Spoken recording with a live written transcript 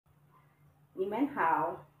你们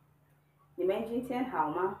好，你们今天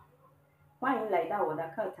好吗？欢迎来到我的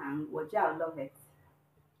课堂，我叫 Love It。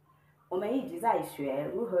我们一直在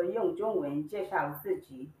学如何用中文介绍自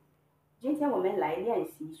己。今天我们来练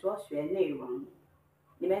习所学内容。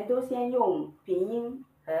你们都先用拼音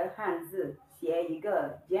和汉字写一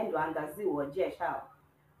个简短的自我介绍，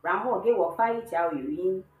然后给我发一条语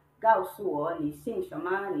音，告诉我你姓什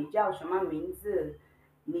么，你叫什么名字，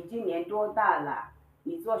你今年多大了，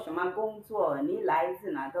你做什么工作，你来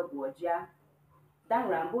自哪个国家。当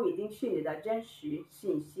然不一定是你的真实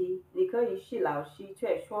信息，你可以是老师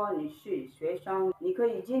却说你是学生，你可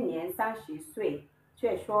以今年30岁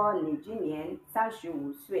却说你今年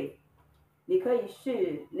35岁，你可以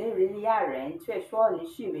是尼日利亚人却说你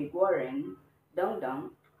是美国人，等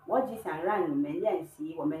等。我只想让你们练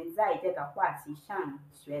习我们在这个话题上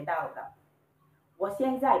学到的。我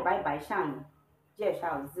先在白板上介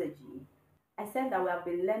绍自己。I said that we have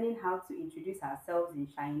been learning how to introduce ourselves in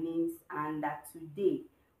Chinese and that today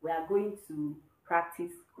we are going to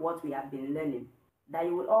practice what we have been learning. That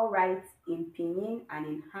you will all write in pinyin and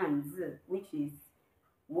in hanzi, which is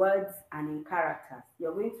words and in characters.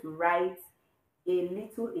 You're going to write a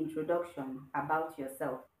little introduction about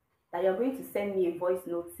yourself. That you're going to send me a voice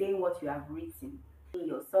note saying what you have written.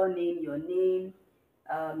 Your surname, your name,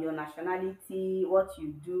 your nationality, what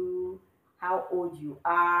you do, how old you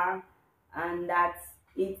are, and that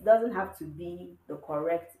it doesn't have to be the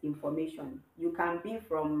correct information. You can be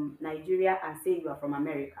from Nigeria and say you are from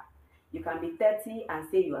America. You can be 30 and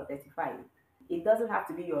say you are 35. It doesn't have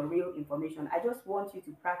to be your real information. I just want you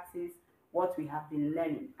to practice what we have been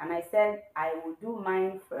learning. And I said I will do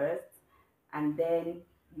mine first and then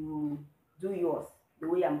you do yours the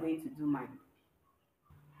way I'm going to do mine.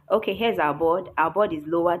 Okay, here's our board. Our board is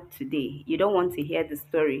lowered today. You don't want to hear the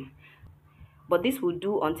story, but this will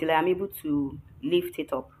do until I'm able to lift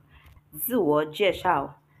it up. 自我介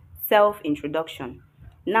绍, self-introduction.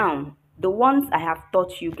 Now, the ones I have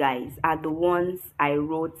taught you guys are the ones I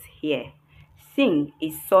wrote here. Sing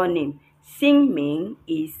is surname. Sing Ming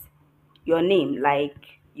is your name,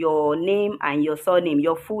 like your name and your surname,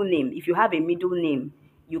 your full name. If you have a middle name,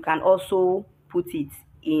 you can also put it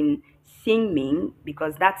in Sing Ming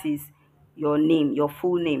because that is your name, your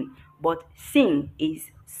full name. But Sing is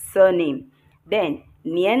surname. Then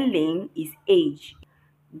Nianling is age.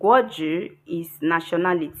 Guozhi is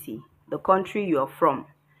nationality, the country you are from.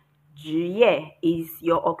 Jiye is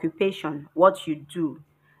your occupation, what you do.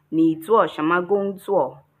 Ni zuo shama gong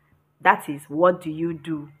zuo, that is what do you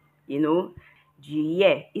do, you know.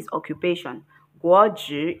 Jiye is occupation.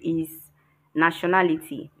 Guozhi is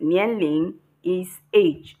nationality. Nianling is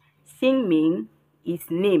age. Xingming is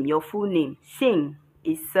name, your full name. Xing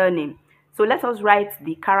is surname. So let us write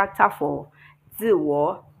the character for 自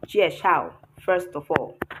我介绍 first of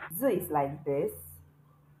all. Z is like this.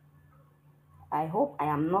 I hope I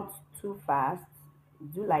am not too fast.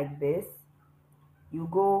 Do like this. You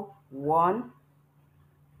go 1,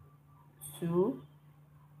 2,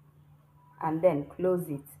 and then close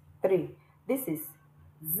it. 3. This is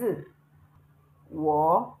Z,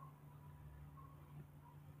 Wo.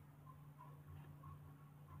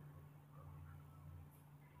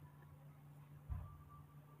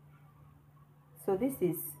 So this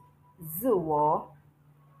is zìwǒ.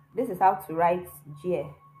 This is how to write jie.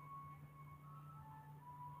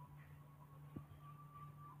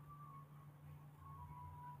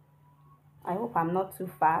 I hope I'm not too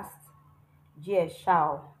fast.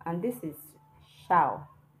 Jièshào, and this is shao.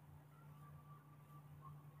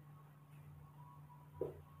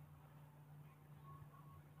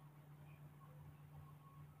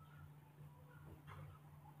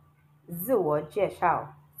 Zìwǒ jièshào,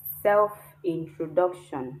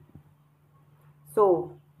 self-introduction.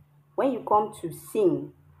 So when you come to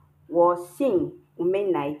sing, sing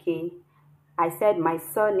umenaike. I said my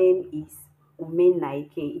surname is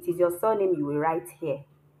umenaike. It is your surname you will write here.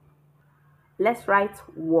 Let's write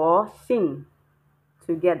sing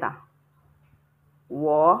together.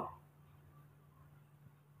 Wo.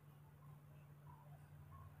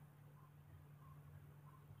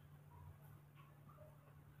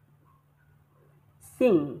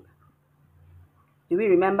 Sing. Do we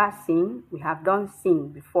remember sing? We have done sing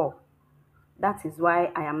before. That is why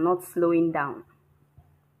I am not slowing down.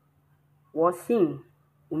 Wo sing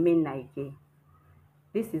umenaike.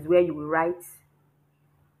 This is where you will write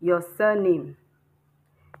your surname.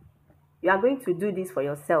 You are going to do this for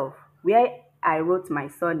yourself. Where I wrote my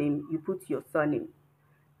surname, you put your surname.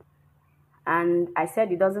 And I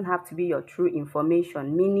said it doesn't have to be your true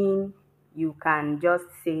information, meaning you can just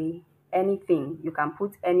say anything. You can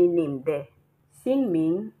put any name there. Sing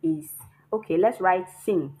Ming is, okay, let's write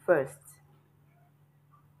sing first.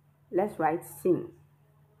 Let's write sing.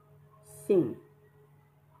 Sing.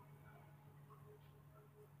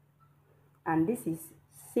 And this is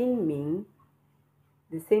sing.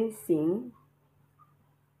 The same sing.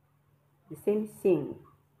 The same sing.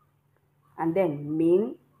 And then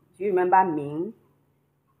Ming. Do you remember Ming?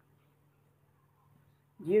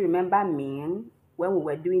 Do you remember Ming when we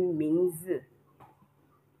were doing Mingzi?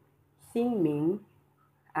 Sing Ming.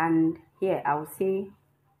 And here I'll say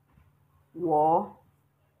Wo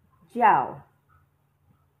Jiao.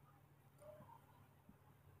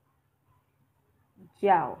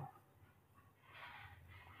 Jiao.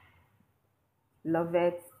 Love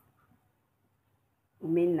it.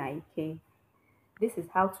 Min Naike. This is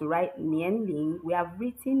how to write Nian Ling. We have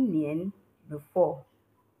written Nian before,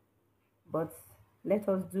 but let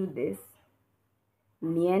us do this.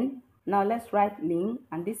 Nian. Now let's write Ling,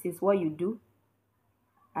 and this is what you do.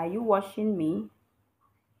 Are you watching me?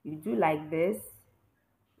 You do like this,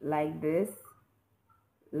 like this,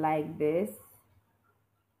 like this,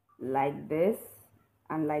 like this,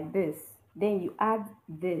 and like this. Then you add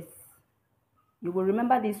this. You will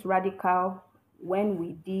remember this radical when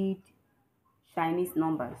we did Chinese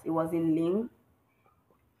numbers. It was in Ling.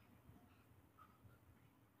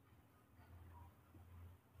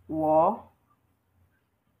 Wo.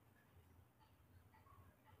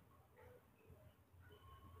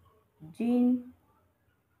 Jin.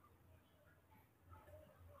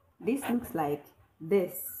 This looks like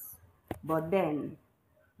this, but then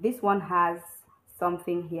this one has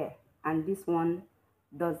something here and this one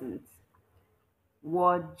doesn't.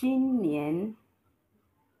 我今年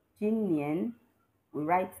we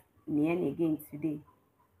write nian again today.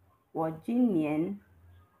 我今年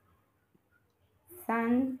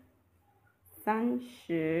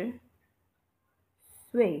30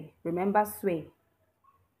岁 remember 岁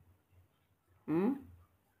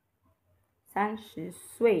30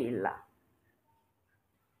岁了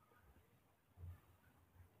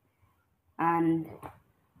and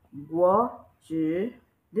我只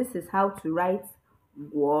this is how to write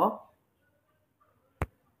我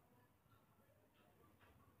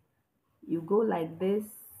you go like this,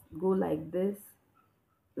 go like this,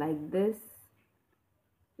 like this,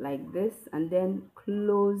 like this, and then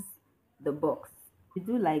close the box. You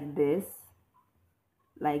do like this,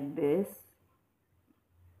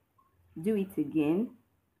 do it again,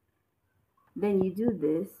 then you do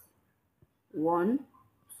this 1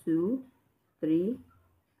 2 3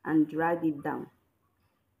 and drag it down,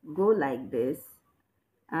 go like this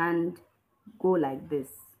and go like this,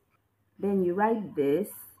 then you write this,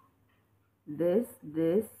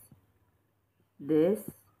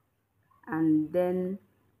 and then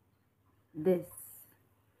this.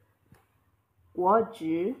 我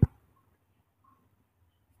只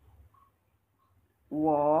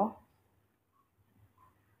我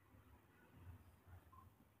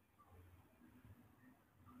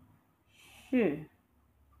是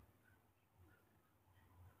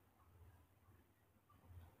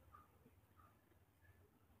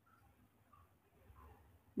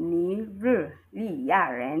尼日利亚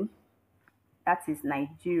人 that is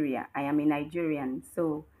Nigeria. I am a Nigerian.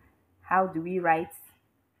 So how do we write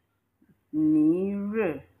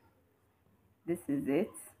Niru? This is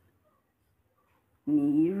it.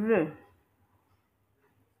 Niru.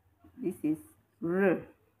 This is R.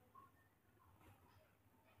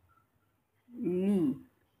 Li.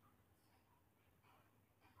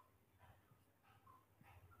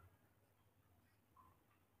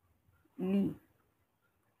 Li.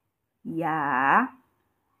 Ya.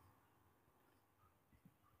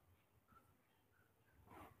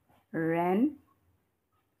 Ren.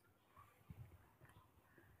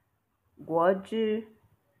 国之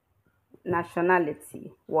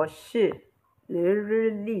nationality 我是尼日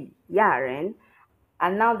利亚人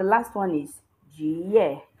and now the last one is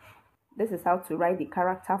jiye. This is how to write the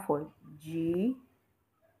character for G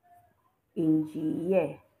in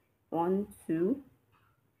jiye. 1 2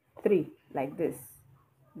 3 like this,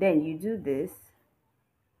 then you do this,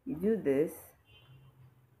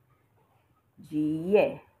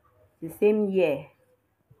 jiye, the same year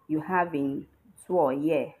you have in 做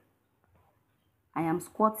业. I am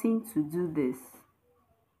squatting to do this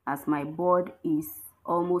as my board is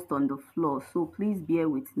almost on the floor, so please bear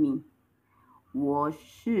with me. 我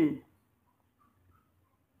是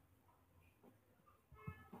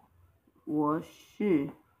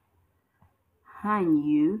汉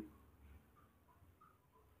语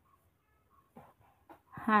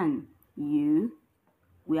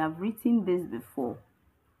we have written this before.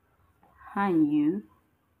 汉语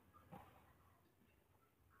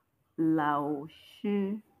老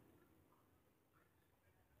师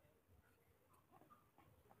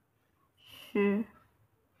吃.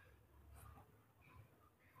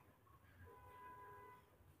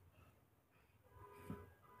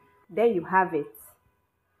 There you have it.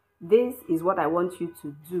 This is what I want you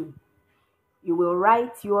to do. You will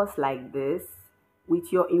write yours like this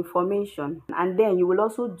with your information, and then you will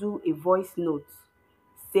also do a voice note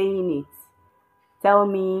saying it. Tell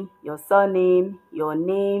me your surname, your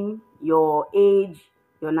name, your age,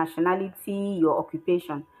 your nationality, your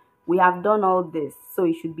occupation. We have done all this, so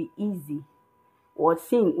it should be easy. 我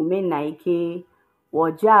姓吴美乃K，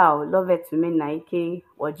我叫 Lovet 吴美乃K，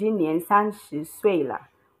我今年30岁了，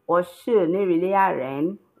我是尼日利亚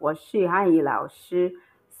人，我是汉语老师。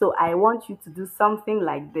So I want you to do something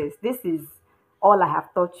like this. This is all I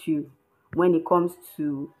have taught you when it comes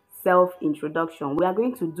to self-introduction. We are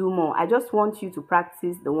going to do more. I just want you to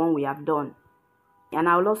practice the one we have done. And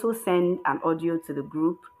I will also send an audio to the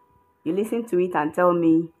group. You listen to it and tell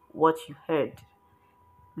me what you heard.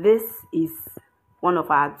 This is one of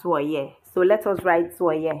our zìwǒ. So let us write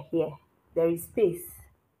zìwǒ here. There is space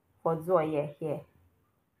for zìwǒ here.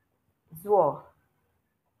 Zìwǒ.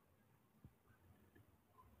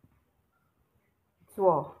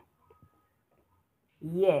 Zìwǒ.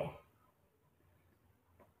 Yeah.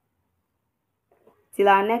 Till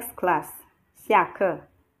our next class. 下课，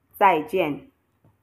再见。